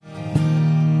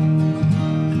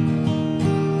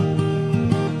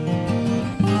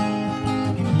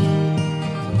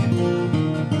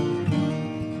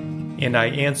And I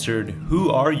answered, Who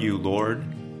are you, Lord?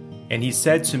 And he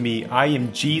said to me, I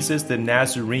am Jesus the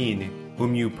Nazarene,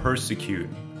 whom you persecute.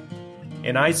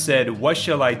 And I said, What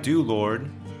shall I do, Lord?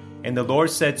 And the Lord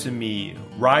said to me,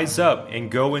 Rise up and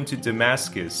go into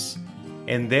Damascus,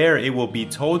 and there it will be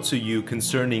told to you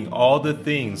concerning all the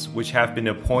things which have been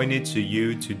appointed to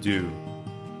you to do.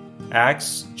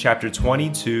 Acts chapter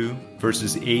 22,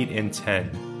 verses 8 and 10.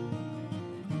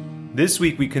 This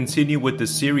week we continue with the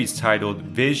series titled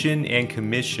Vision and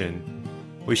Commission,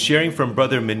 with sharing from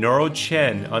Brother Minoru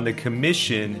Chen on the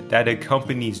commission that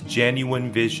accompanies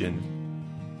genuine vision.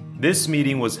 This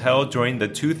meeting was held during the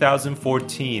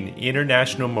 2014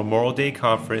 International Memorial Day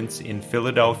Conference in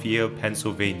Philadelphia,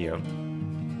 Pennsylvania.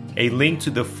 A link to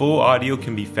the full audio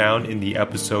can be found in the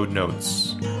episode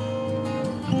notes.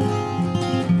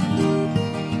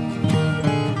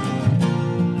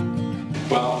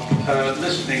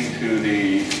 Listening to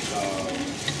the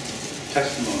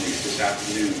testimonies this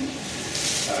afternoon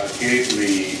gave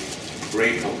me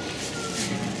great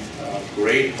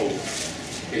hope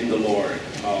in the Lord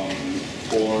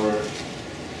for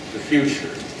the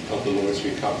future of the Lord's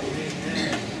recovery.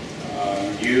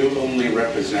 You only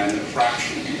represent a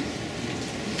fraction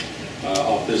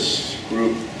of this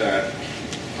group that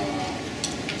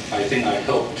I think I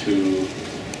helped to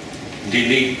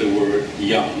delete the word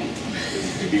young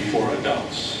before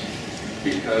adults,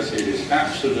 because it is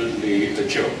absolutely a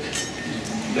joke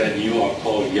that you are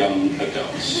called young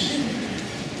adults.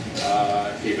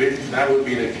 If that would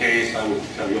be the case, I would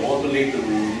tell you all to leave the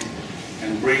room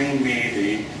and bring me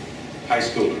the high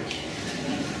schoolers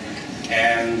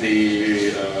and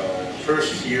the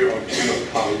first year or two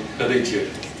of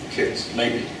collegiate kids,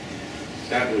 maybe.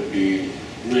 That would be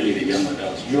really the young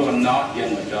adults. You are not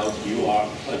young adults, you are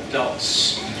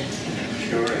adults.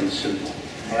 Pure and simple.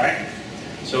 All right?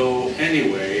 So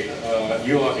anyway,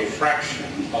 you are a fraction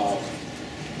of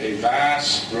a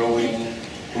vast growing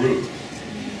group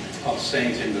of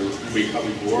saints in the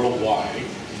Republic worldwide.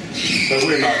 But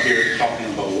we're not here talking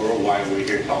about worldwide, we're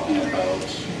here talking about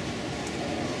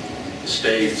the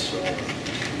States or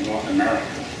North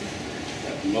America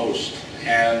at most.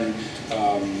 And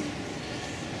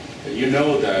you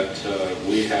know that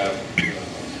we have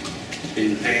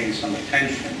been paying some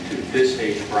attention to this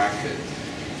age bracket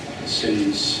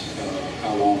since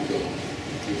how long ago?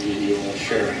 You were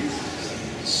sharing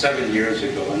 7 years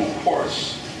ago, and of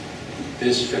course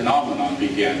this phenomenon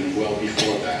began well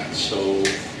before that. So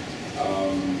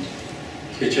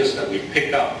it's just that we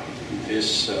pick up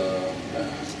this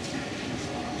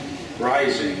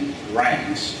rising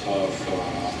ranks of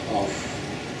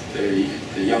the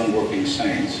young working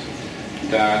saints,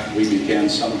 that we began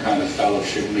some kind of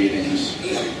fellowship meetings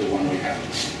like the one we have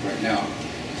right now.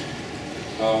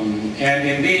 And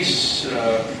in these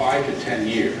 5 to 10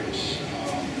 years,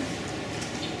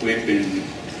 we've been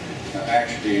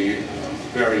actually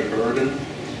very burdened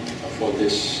for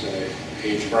this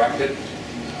age bracket,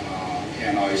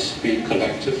 and I speak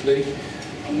collectively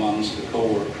amongst the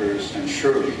co-workers and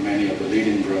surely many of the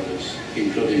leading brothers,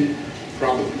 including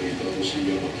probably those in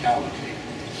your locality.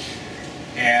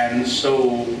 And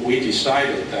so we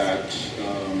decided that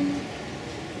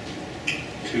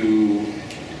to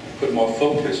put more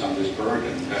focus on this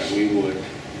burden, that we would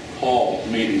call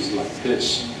meetings like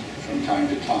this from time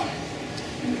to time.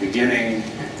 In the beginning,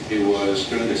 it was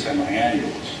during the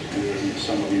semi-annuals, and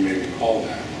some of you may recall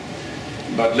that.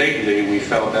 But lately, we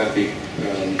felt that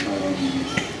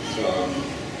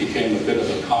became a bit of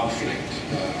a conflict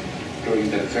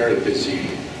during that very busy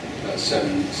 6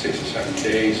 or 7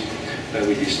 days, that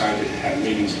we decided to have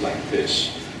meetings like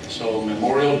this. So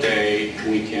Memorial Day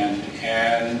weekend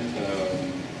and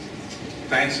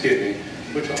Thanksgiving,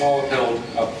 which are all held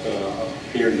up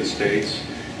here in the States,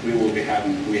 we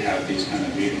have these kind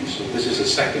of meetings. So this is the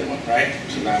second one, right?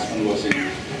 The last one was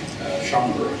in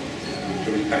Schaumburg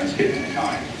during Thanksgiving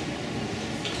time,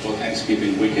 or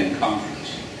Thanksgiving weekend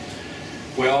conference.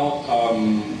 Well,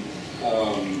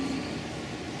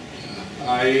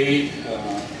 I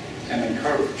am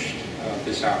encouraged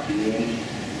this afternoon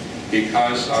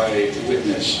because I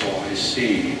witness or I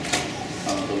see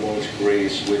the Lord's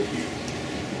grace with you.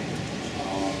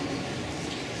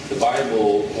 The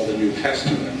Bible, or the New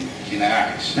Testament, in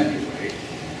Acts anyway,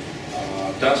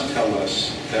 does tell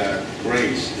us that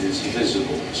grace is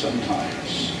visible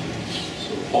sometimes.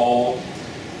 So Paul,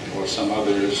 or some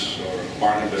others, or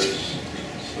Barnabas,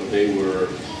 so they were,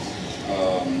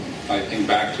 I think,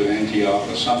 back to Antioch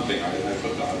or something, I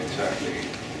forgot exactly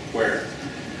where.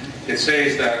 It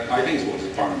says that, I think it was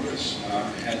Barnabas,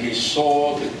 and he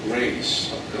saw the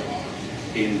grace of God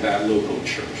in that local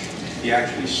church. He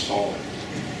actually saw it.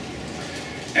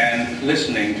 And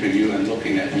listening to you and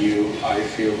looking at you, I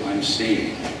feel I'm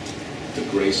seeing the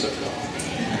grace of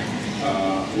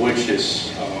God, which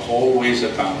is always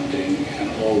abounding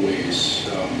and always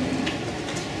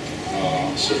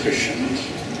sufficient,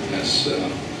 as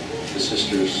the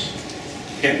sister's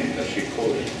hymn that she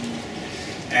quoted.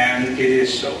 And it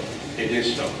is so. It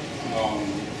is so.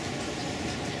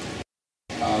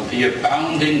 The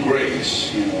abounding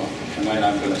grace, tonight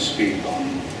I'm going to speak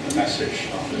on the message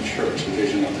of the church, the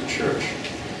vision of the church.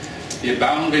 The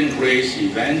abounding grace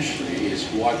eventually is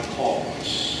what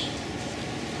caused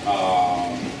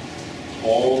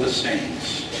all the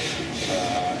saints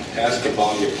as the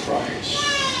body of Christ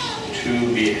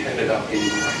to be headed up in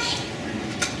Christ,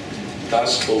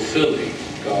 thus fulfilling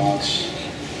God's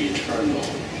eternal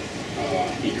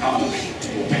economy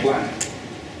or plan,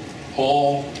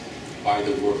 all by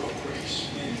the work of grace.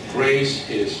 Grace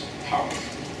is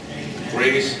powerful.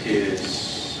 Grace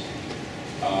is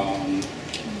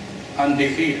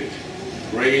undefeated.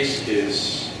 Grace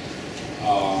is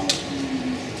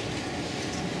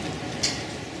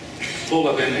full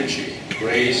of energy.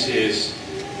 Grace is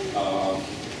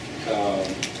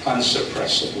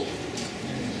unsuppressible.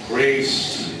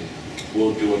 Grace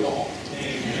will do it all.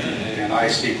 And I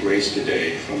see grace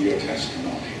today from your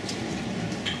testimony.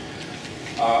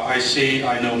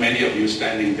 I know many of you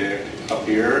standing there up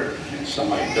here, and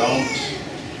some I don't.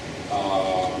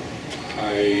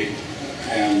 I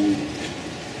am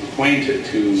acquainted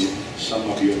to some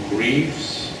of your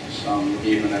griefs. Some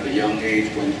even at a young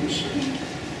age went through certain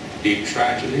deep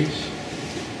tragedies.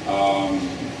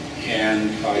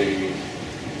 And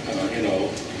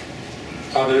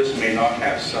others may not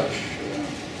have such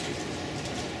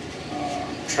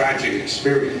tragic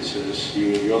experiences.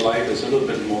 Your life is a little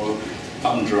bit more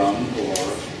humdrum, or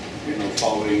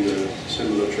following the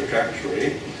similar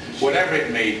trajectory. Whatever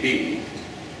it may be,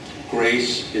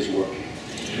 grace is working.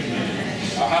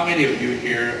 How many of you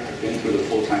here have been through the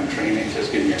full-time training?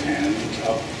 Just give me a hand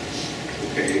up.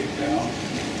 Okay, down.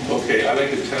 Okay, I like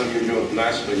to tell you you're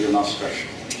blessed, but you're not special.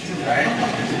 Right?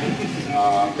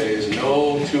 There is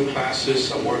no two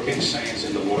classes of working saints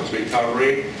in the Lord's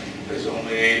recovery. There's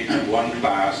only one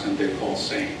class, and they're called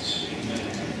saints.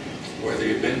 Whether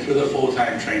you've been through the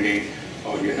full-time training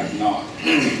or you have not.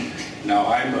 Now,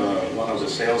 I'm one of the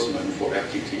salesmen for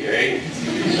FTTA,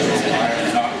 so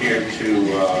I'm not here to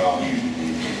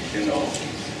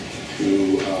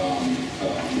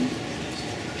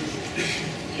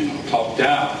top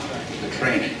down the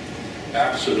training.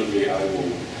 Absolutely, I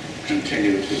will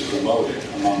continue to promote it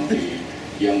among the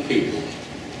young people.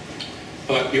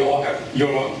 But you're all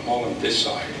on this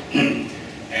side.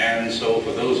 And so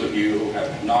for those of you who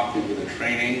have not been with the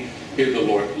training, if the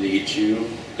Lord leads you,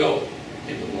 go.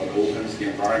 If the Lord opens the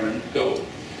environment, go.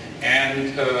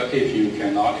 And if you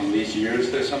cannot in these years,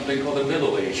 there's something called a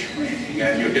middle-age training,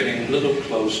 and you're getting a little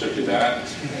closer to that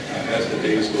as the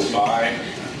days go by.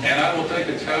 And I would like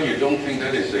to tell you, don't think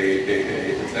that is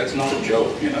that's not a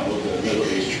joke, the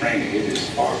middle-age training. It is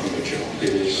far from a joke.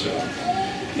 It is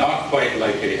not quite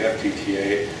like a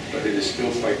FTTA, but it is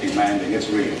still quite demanding. It's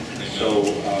real. So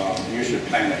you should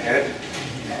plan ahead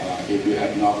if you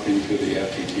have not been to the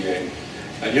FTTA.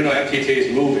 FTTA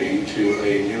is moving to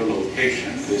a new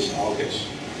location this August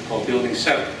called Building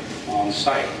 7 on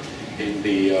site in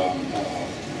the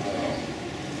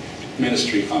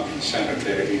Ministry Conference Center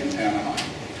there in Anaheim.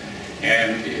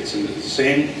 And it's in the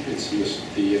same,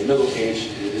 the middle age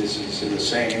is in the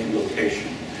same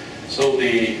location. So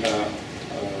the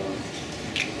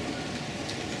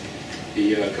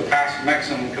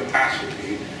maximum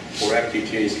capacity for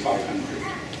FTTA is 500.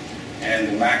 And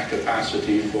the max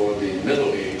capacity for the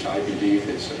middle age, I believe,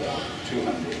 is about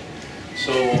 200.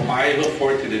 So I look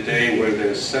forward to the day where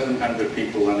there's 700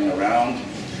 people running around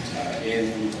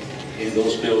in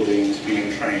those buildings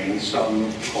being trained.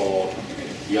 Some called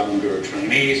younger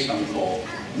trainees, some called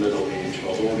middle age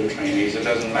or older trainees. It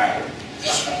doesn't matter.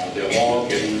 They're all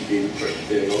getting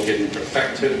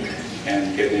perfected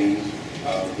and getting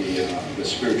the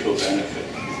spiritual benefit.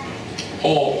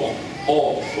 All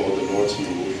for the Lord's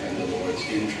move and the Lord's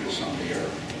interest on the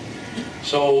earth.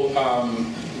 So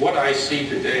what I see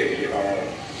today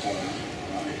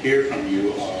hear from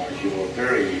you are your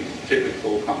very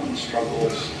typical common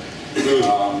struggles.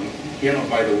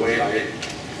 By the way,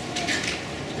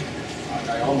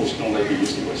 I almost don't like to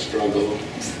use the word struggle.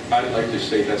 I'd like to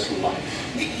say that's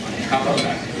life. How about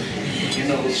that?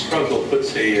 Struggle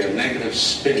puts a negative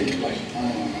spin, like,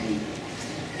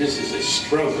 this is a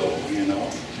struggle,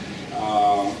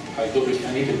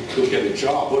 I need to go get a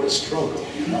job. What a struggle,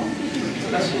 you know.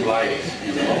 That's life,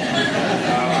 you know.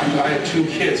 I have 2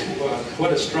 kids.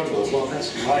 What a struggle. Well,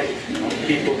 that's life, you know.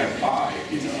 People have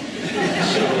 5, you know.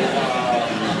 So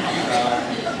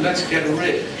let's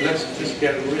just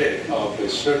get rid of a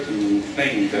certain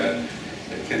thing that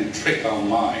can trick our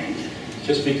mind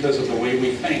just because of the way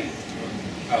we think.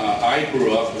 I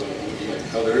grew up,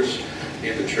 like others,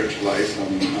 in the church life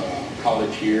from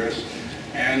college years.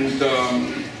 And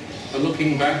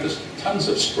looking back, there's tons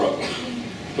of struggle.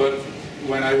 But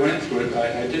when I went through it,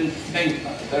 I didn't think,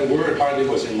 that word hardly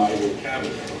was in my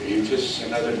vocabulary. Just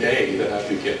another day that I have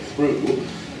to get through,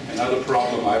 another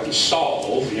problem I have to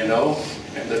solve, you know,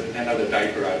 and another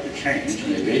diaper I have to change,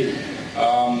 maybe.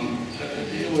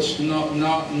 It was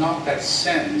not that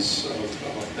sense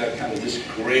of that kind of this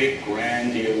great,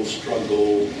 grandiose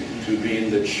struggle to be in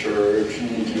the church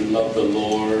and to love the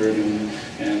Lord, and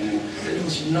it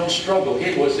was no struggle.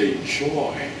 It was a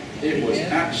joy. It was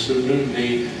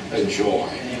absolutely a joy.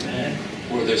 Amen.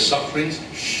 Were there sufferings?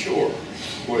 Sure.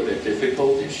 Were there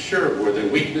difficulties? Sure. Were there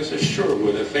weaknesses? Sure.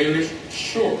 Were there failures?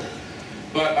 Sure.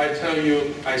 But I tell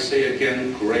you, I say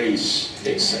again, grace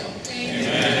excels.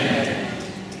 Amen.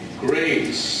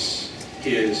 Grace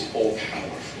is all-powerful.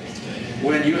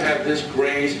 When you have this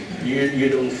grace, you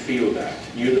don't feel that.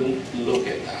 You don't look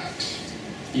at that.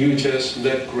 You just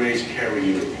let grace carry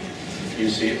you. You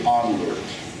see, onward.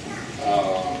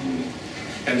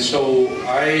 And so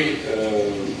I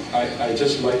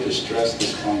just like to stress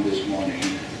this point this morning.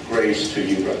 Grace to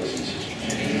you, brothers and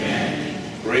sisters. Amen.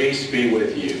 Grace be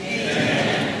with you.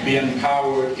 Amen. Be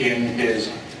empowered in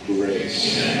His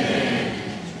grace. Amen.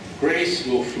 Grace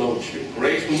will float you.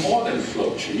 Grace will more than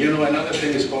float you. You know, another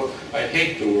thing is called, I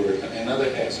hate the word, another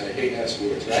S. I hate S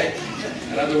words, right?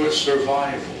 In other words,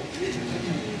 survival.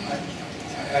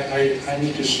 I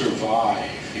need to survive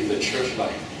in the church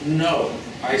life. No.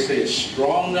 I say a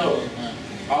strong no.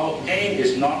 Our aim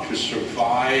is not to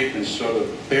survive and sort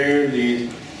of barely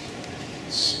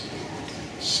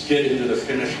skid into the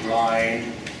finish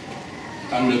line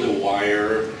under the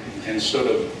wire and sort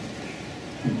of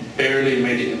barely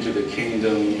made it into the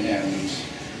kingdom, and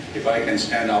if I can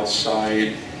stand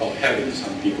outside of heaven,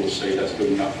 some people say that's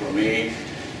good enough for me.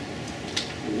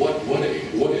 What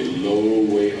a low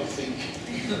way of thinking.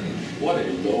 What a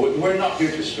low. We're not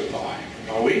here to survive,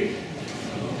 are we?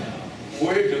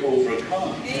 We're here to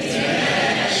overcome.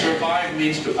 Yeah. Survive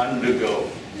means to undergo.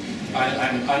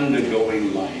 I'm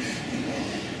undergoing life.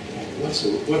 What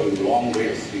a wrong way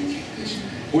of thinking this.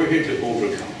 We're here to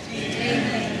overcome.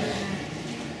 Yeah.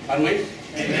 Aren't we?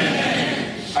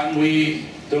 Amen. And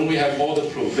don't we have all the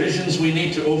provisions we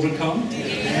need to overcome?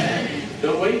 Amen.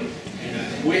 Don't we?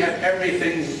 Amen. We have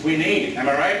everything we need. Am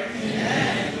I right?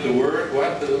 Amen. The Word,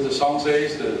 what the song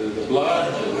says, the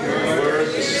blood, the Word,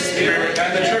 the Spirit,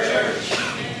 and the church.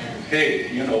 Hey,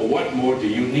 you know, what more do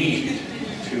you need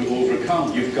to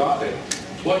overcome? You've got it.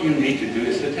 What you need to do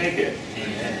is to take it.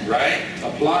 Amen. Right?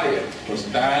 Apply it. Because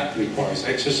that requires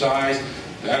exercise.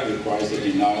 That requires the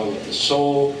denial of the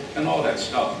soul and all that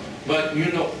stuff. But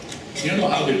you know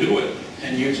how to do it,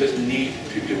 and you just need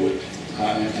to do it.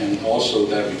 And also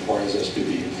that requires us to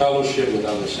be in fellowship with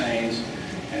other saints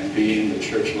and be in the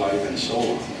church life and so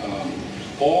on.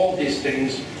 All these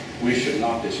things we should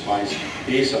not despise.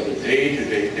 These are the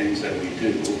day-to-day things that we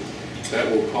do that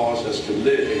will cause us to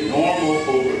live a normal,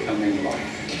 overcoming life.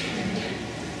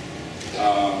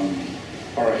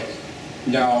 All right.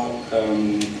 Now,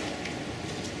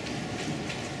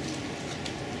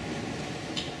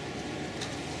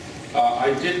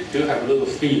 I do have a little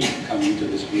feeling coming to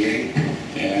this meeting,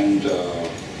 and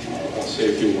I'll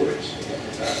say a few words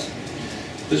about that.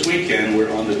 This weekend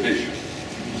we're on the vision,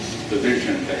 the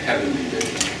heavenly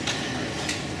vision.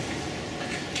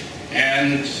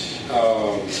 And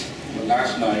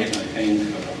last night, I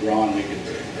think Ron made it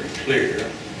very, very clear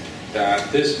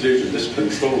that this vision, this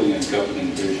controlling and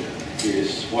governing vision,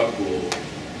 is what will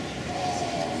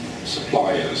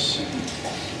supply us and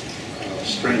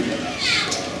strengthen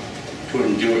us to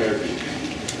endure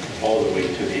everything all the way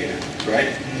to the end,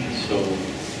 right? So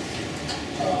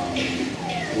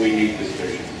we need this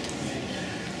vision.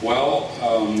 Well,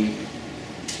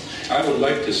 I would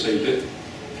like to say that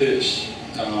this,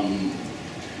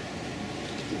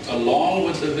 along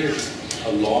with the vision,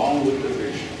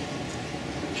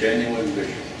 genuine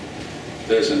vision,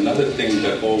 there's another thing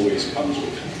that always comes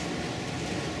with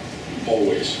it.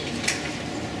 Always.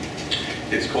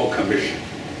 It's called commission.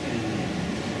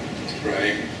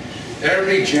 Right?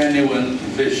 Every genuine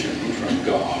vision from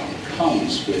God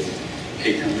comes with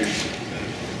a commission.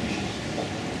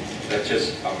 That's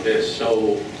just how it is.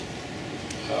 So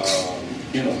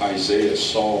you know, Isaiah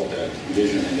saw that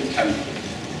vision in the temple,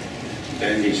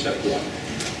 then he said what?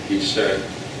 He said,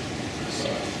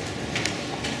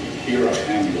 here I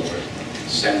am, Lord,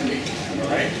 send me. All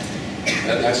right?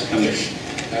 That's commission.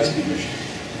 That's commission.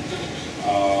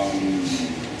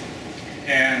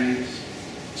 And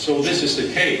so this is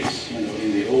the case, you know,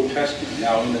 in the Old Testament.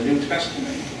 Now, in the New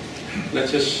Testament,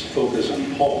 let's just focus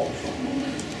on Paul for a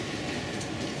moment.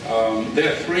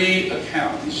 There are three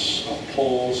accounts of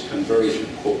Paul's conversion,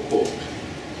 quote, quote,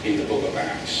 in the book of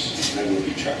Acts. That would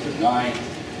be chapter 9, the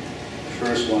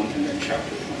first one, and then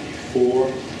chapter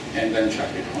 24, and then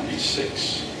chapter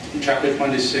 26. In chapter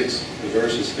 26, the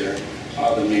verses there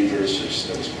are the main verses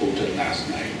that was quoted last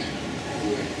night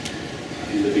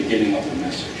in the beginning of the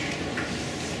message.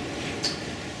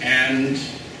 And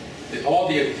all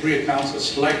the three accounts are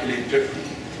slightly different,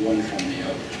 one from the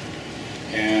other.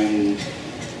 And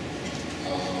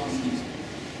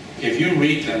if you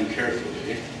read them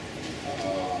carefully,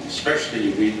 especially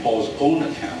you read Paul's own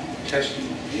account or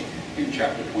testimony in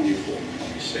chapter 24 and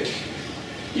 26,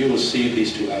 you will see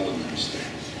these two elements there.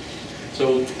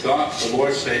 So God, the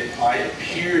Lord said, I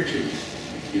appear to you.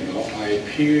 You know, I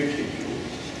appear to you.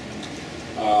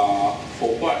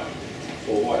 For what?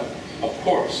 For what? Of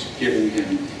course, giving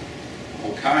him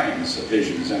all kinds of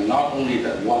visions, and not only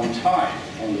that one time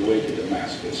on the way to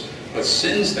Damascus, but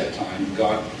since that time,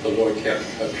 God, the Lord, kept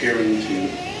appearing to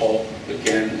Paul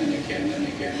again and again and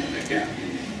again and again.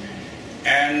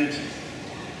 And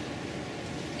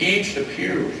each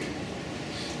appearing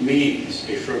means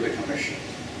a further commission,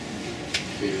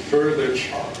 a further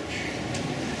charge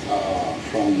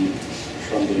from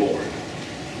the Lord.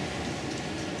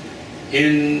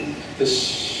 In the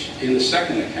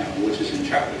second account, which is in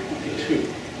chapter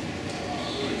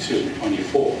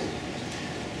 24,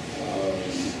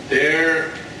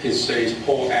 there it says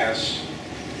Paul asks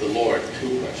the Lord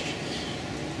two questions.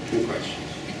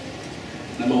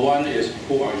 Number one is,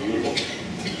 who are you, Lord?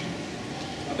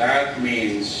 That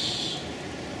means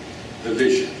the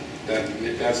vision.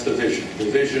 That's the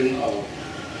vision of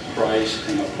Christ,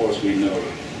 and of course we know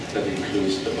that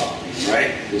includes the body,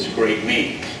 right? This great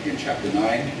me in chapter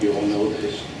 9, you all know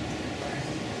this.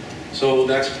 So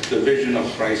that's the vision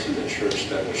of Christ in the church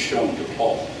that was shown to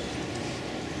Paul.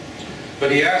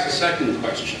 But he asks a second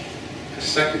question. The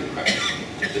second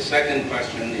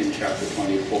question in chapter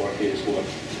 24 is what?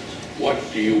 What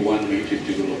do you want me to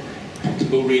do, Lord? Let's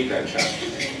go read that chapter.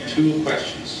 Two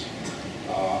questions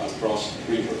across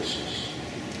three verses.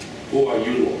 Who are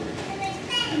you, Lord?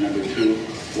 And number two,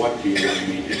 what do you want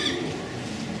me to do, Lord?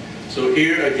 So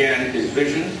here again is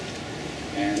vision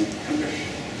and commission.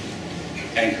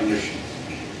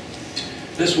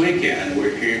 This weekend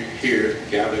we're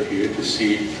gathered here to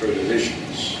see further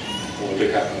visions, or to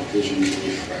have our visions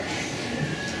refreshed.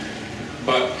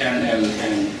 But and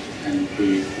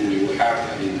we will have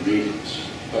that in the meetings.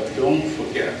 But don't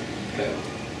forget that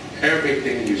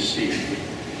everything you see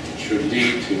should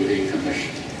lead to a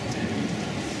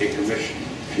commission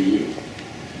to you.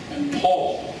 And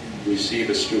Paul received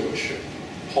a stewardship.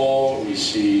 Paul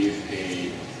received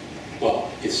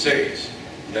it says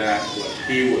that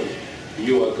you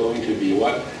are going to be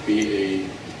what? Be a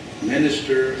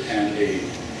minister and a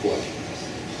what?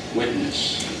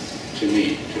 Witness to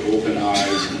me, to open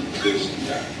eyes and this and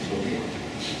that.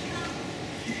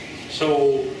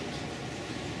 So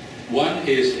one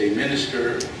is a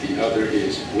minister, the other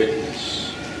is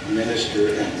witness.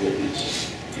 Minister and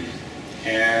witness.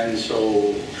 And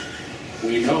so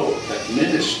we know that the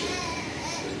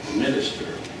minister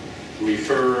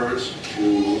refers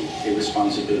to a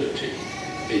responsibility,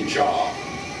 a job,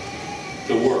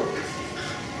 the work,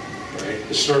 right?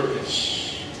 The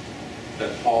service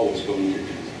that Paul was going to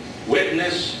do.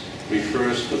 Witness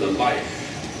refers to the life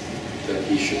that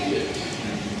he should live,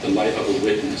 the life of a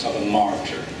witness, of a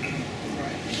martyr,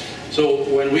 right? So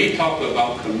when we talk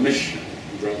about commission,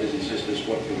 brothers and sisters,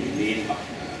 what do we mean by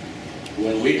that?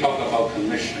 When we talk about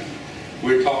commission,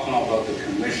 we're talking about the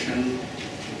commission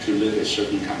to live a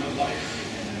certain kind of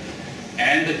life,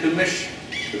 and the commission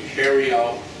to carry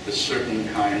out a certain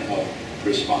kind of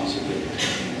responsibility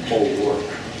or work,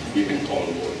 you can call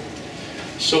it work.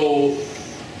 So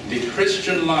the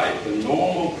Christian life, the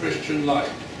normal Christian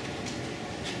life,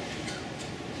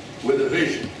 with a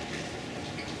vision,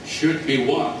 should be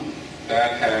one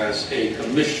that has a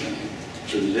commission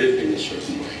to live in a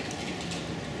certain way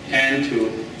and to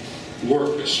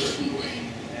work a certain way.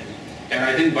 And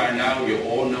I think by now you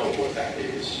all know what that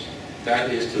is. That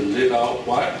is to live out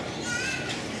what?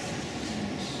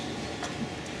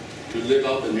 To live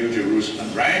out the New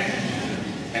Jerusalem, right?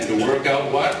 And to work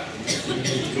out what?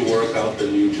 To work out the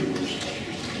New Jerusalem.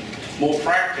 More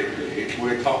practically,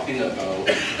 we're talking about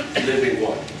living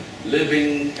what?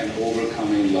 Living an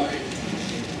overcoming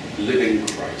life. Living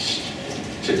Christ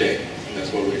today.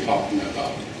 That's what we're talking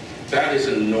about. That is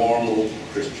a normal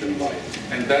Christian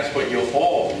life. And that's what you're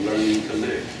all learning to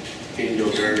live in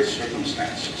your various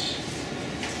circumstances.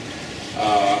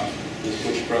 This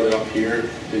butch brother up here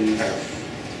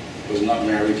was not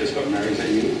married, just got married. Is that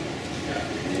you? Yeah,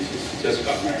 he just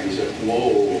got married. He said,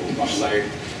 whoa, my life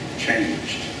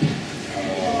changed.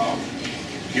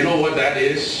 You know what that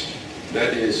is?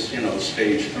 That is,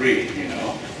 stage 3,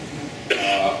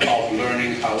 of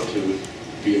learning how to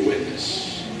be a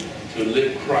witness, to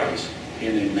live Christ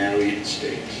in a married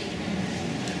state.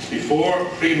 Before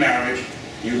pre-marriage,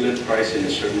 you live Christ in a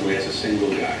certain way as a single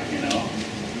guy,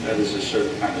 That is a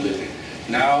certain kind of living.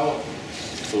 Now,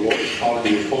 the Lord is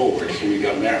calling you forward, so you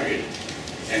got married,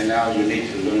 and now you need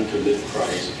to learn to live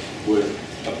Christ with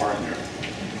a partner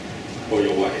or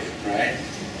your wife, right?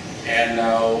 And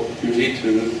now you need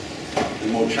to, the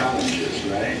more challenges,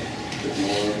 right?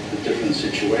 The different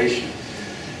situation.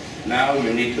 Now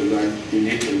you need to learn to be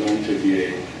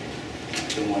I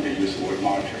don't want to use the word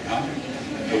martyr,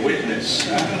 a witness.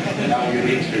 Now you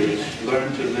need to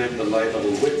learn to live the life of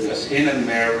a witness in a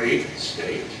married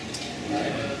state,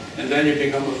 right? And then you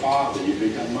become a father, you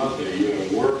become mother, you're a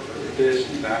worker, this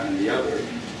and that and the other.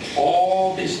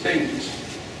 All these things,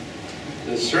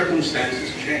 the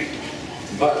circumstances change,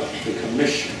 but the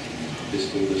commission is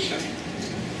still the same.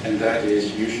 And that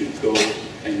is, you should go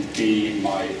and be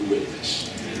my witness.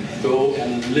 Go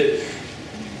and live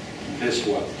this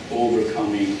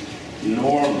overcoming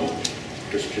normal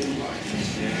Christian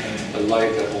life. The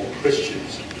life that all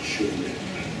Christians should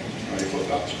live, right, for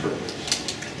God's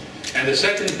purpose. And the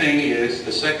second thing is,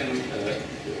 the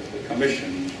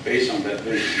commission based on that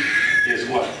vision is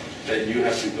what? That you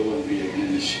have to go and be a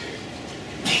minister.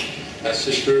 That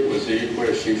sister, where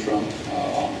is she from?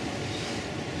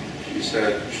 She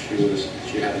said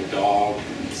she had a dog,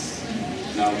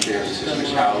 and now she has a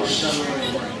sister's house.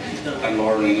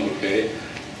 Dunlorne, okay.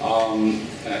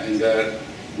 And that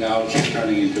now she's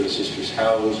turning into a sister's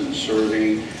house and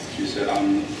serving. She said,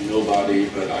 I'm nobody,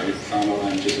 but I found out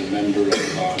I'm just a member of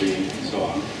the body, and so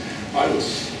on. I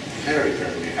was very,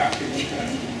 very happy with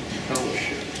that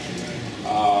fellowship.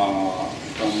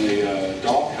 From a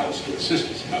doghouse to a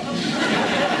sister's house.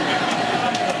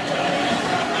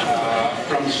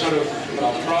 From sort of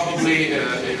probably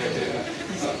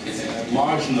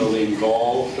marginally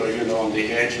involved or, on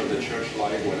the edge of the church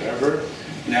life, whatever,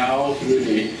 now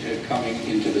really coming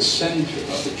into the center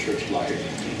of the church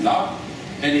life. Not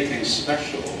anything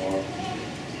special or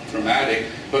dramatic,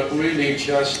 but really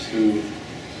just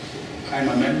I'm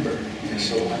a member, and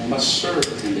so I must serve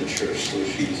in the church. So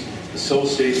she's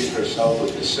associating herself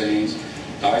with the saints,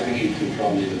 diving into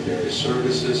probably the various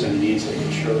services and needs of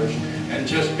the church, and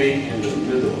just being in the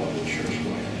middle of the church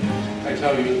life. I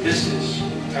tell you, this is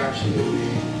absolutely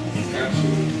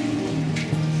wonderful.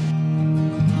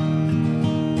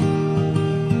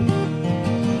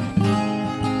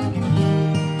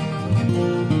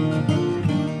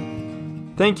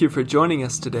 Thank you for joining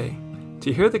us today.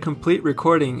 To hear the complete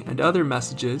recording and other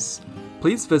messages,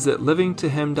 please visit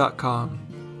livingtohim.com.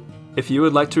 If you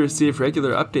would like to receive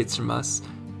regular updates from us,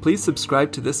 please subscribe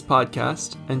to this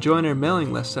podcast and join our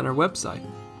mailing list on our website.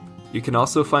 You can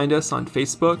also find us on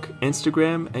Facebook,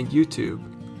 Instagram, and YouTube,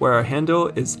 where our handle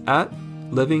is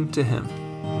 @livingtohim.